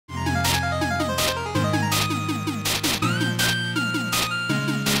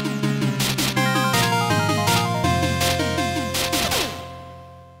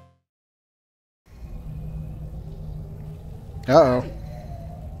Uh-oh.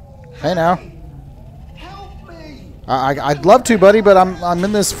 Hey now. Help me! I'd love to, buddy, but I'm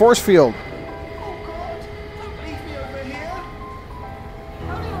in this force field. Oh God! Don't leave me over here!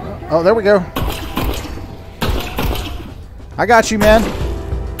 How do I get Oh, there we go. I got you, man.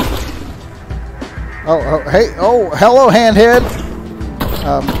 Oh, hey. Oh, hello, handhead.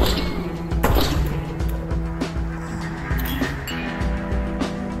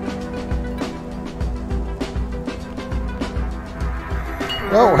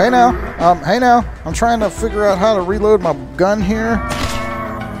 Oh, hey now. Hey now. I'm trying to figure out how to reload my gun here.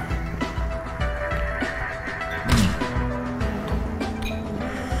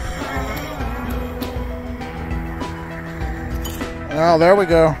 Oh, there we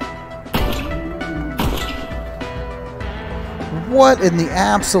go. What in the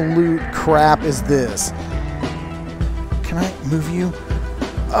absolute crap is this? Can I move you?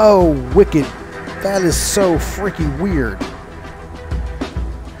 Oh, wicked. That is so freaking weird.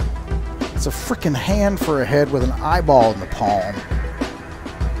 It's a freaking hand for a head with an eyeball in the palm.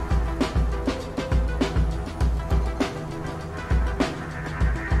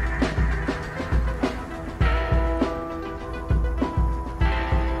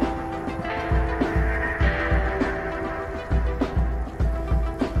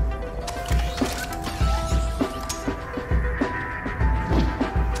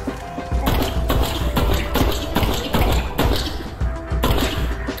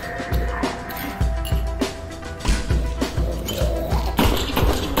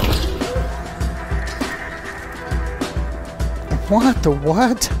 What the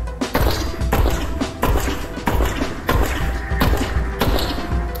what?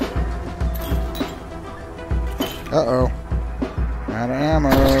 Uh-oh. Out of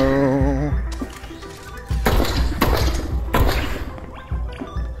ammo.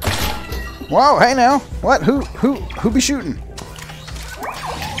 Whoa, hey now. What? Who be shooting?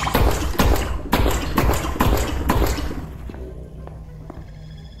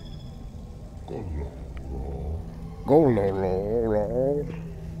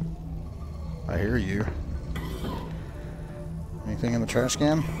 I hear you. Anything in the trash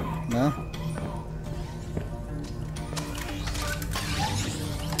can? No?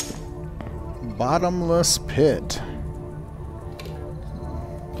 Bottomless pit.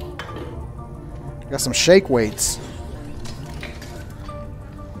 Got some shake weights.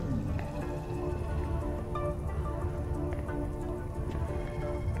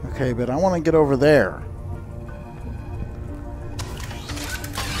 Okay, but I want to get over there.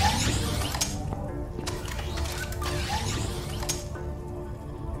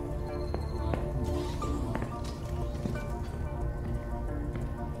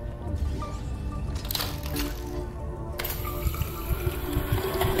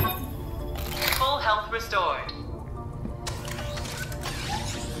 Restored.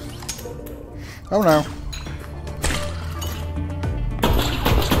 Oh no.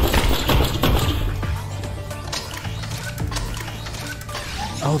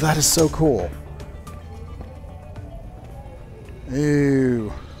 Oh, that is so cool.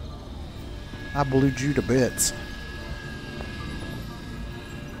 Ew. I blew you to bits.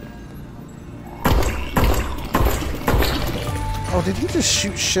 Oh, did he just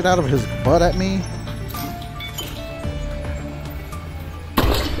shoot shit out of his butt at me?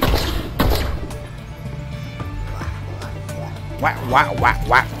 Whack, whack, whack,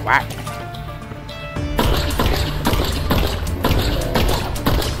 whack, whack.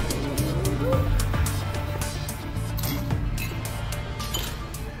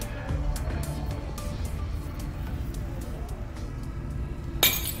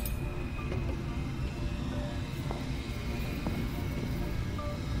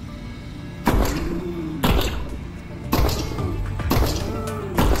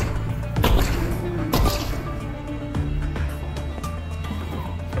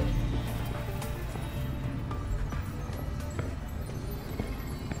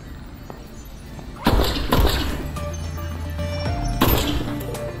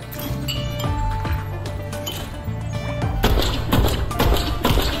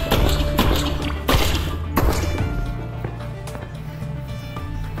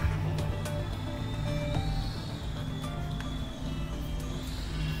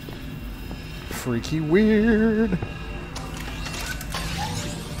 Freaky weird.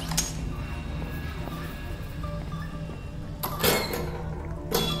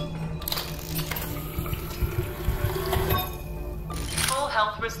 Full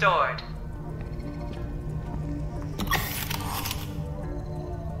health restored.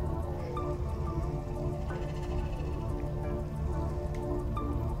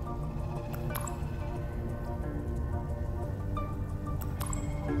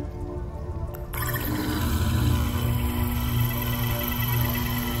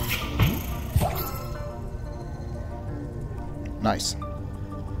 Nice.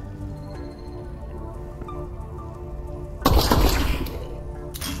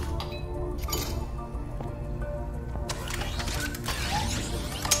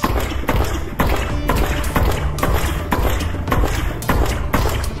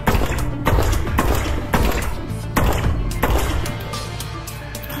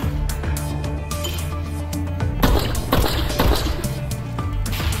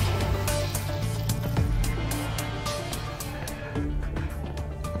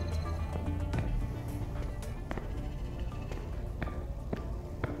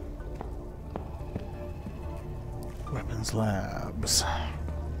 Weapons labs.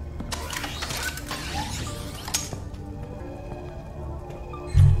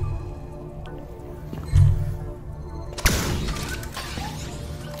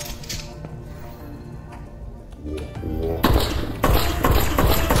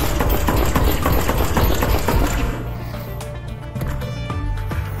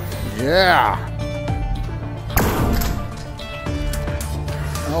 Yeah.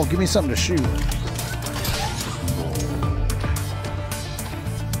 Oh, give me something to shoot.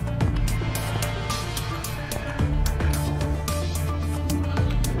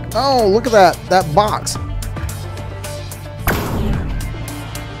 Oh, look at that box.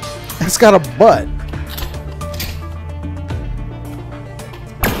 It's got a butt.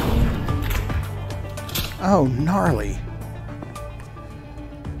 Oh, gnarly.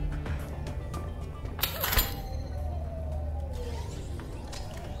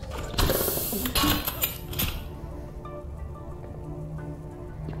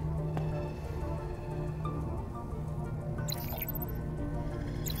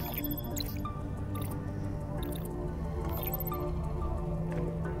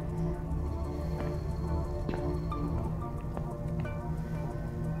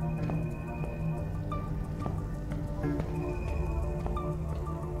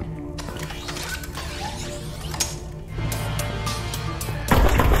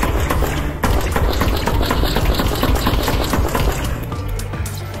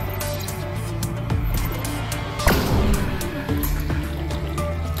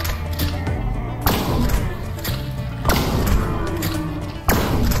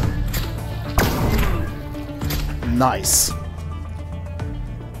 Nice.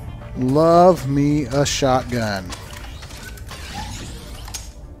 Love me a shotgun.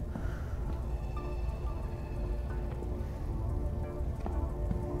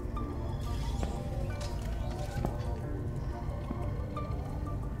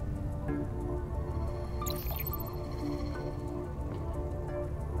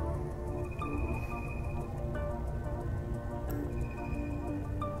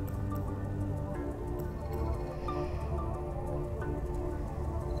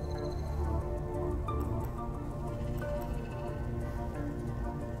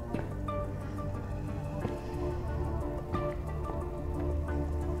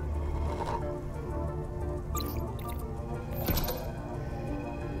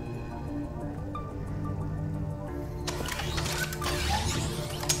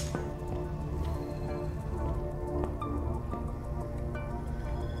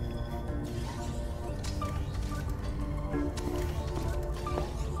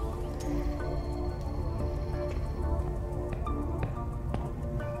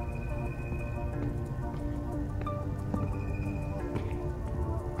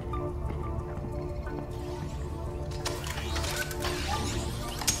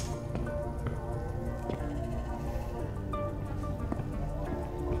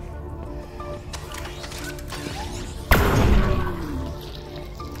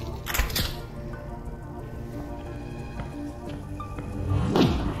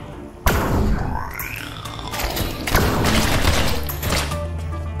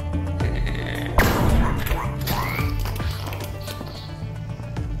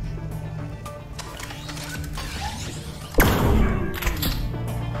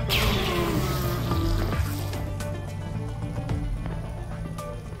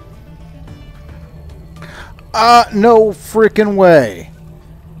 No freaking way.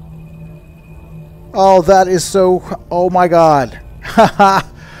 Oh, that is so... Oh my god.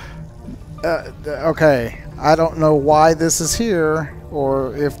 Okay. I don't know why this is here,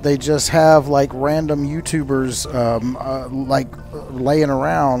 or if they just have like random YouTubers like laying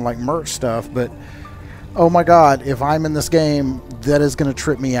around like merch stuff, but oh my god, if I'm in this game, that is going to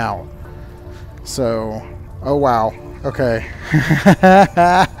trip me out. So, oh wow. Okay.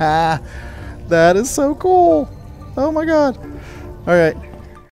 That is so cool. Oh my god. Alright.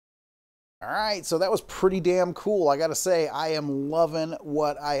 All right, so that was pretty damn cool. I gotta say, I am loving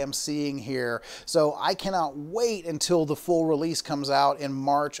what I am seeing here. So I cannot wait until the full release comes out in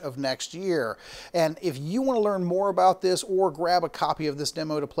March of next year. And if you want to learn more about this or grab a copy of this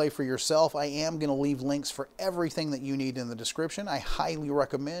demo to play for yourself, I am gonna leave links for everything that you need in the description. I highly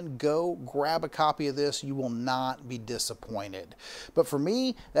recommend go grab a copy of this. You will not be disappointed. But for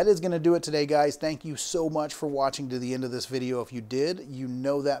me, that is gonna do it today, guys. Thank you so much for watching to the end of this video. If you did, you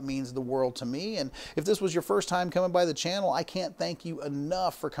know that means the world to me. And if this was your first time coming by the channel, I can't thank you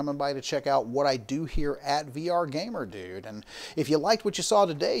enough for coming by to check out what I do here at vrgamerdude. And if you liked what you saw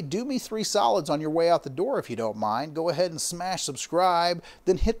today, do me 3 solids on your way out the door if you don't mind. Go ahead and smash subscribe,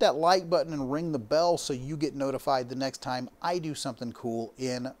 then hit that like button and ring the bell so you get notified the next time I do something cool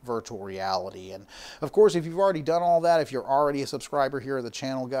in virtual reality. And of course, if you've already done all that, if you're already a subscriber here at the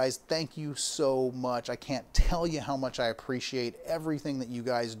channel, guys, thank you so much. I can't tell you how much I appreciate everything that you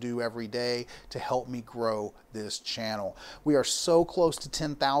guys do every day to help me grow this channel. We are so close to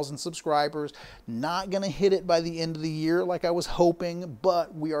 10,000 subscribers. Not going to hit it by the end of the year like I was hoping,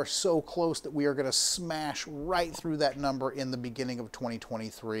 but we are so close that we are going to smash right through that number in the beginning of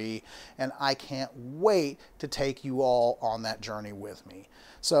 2023, and I can't wait to take you all on that journey with me.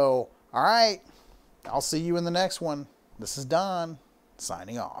 So, all right, I'll see you in the next one. This is Don,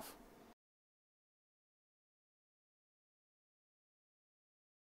 signing off.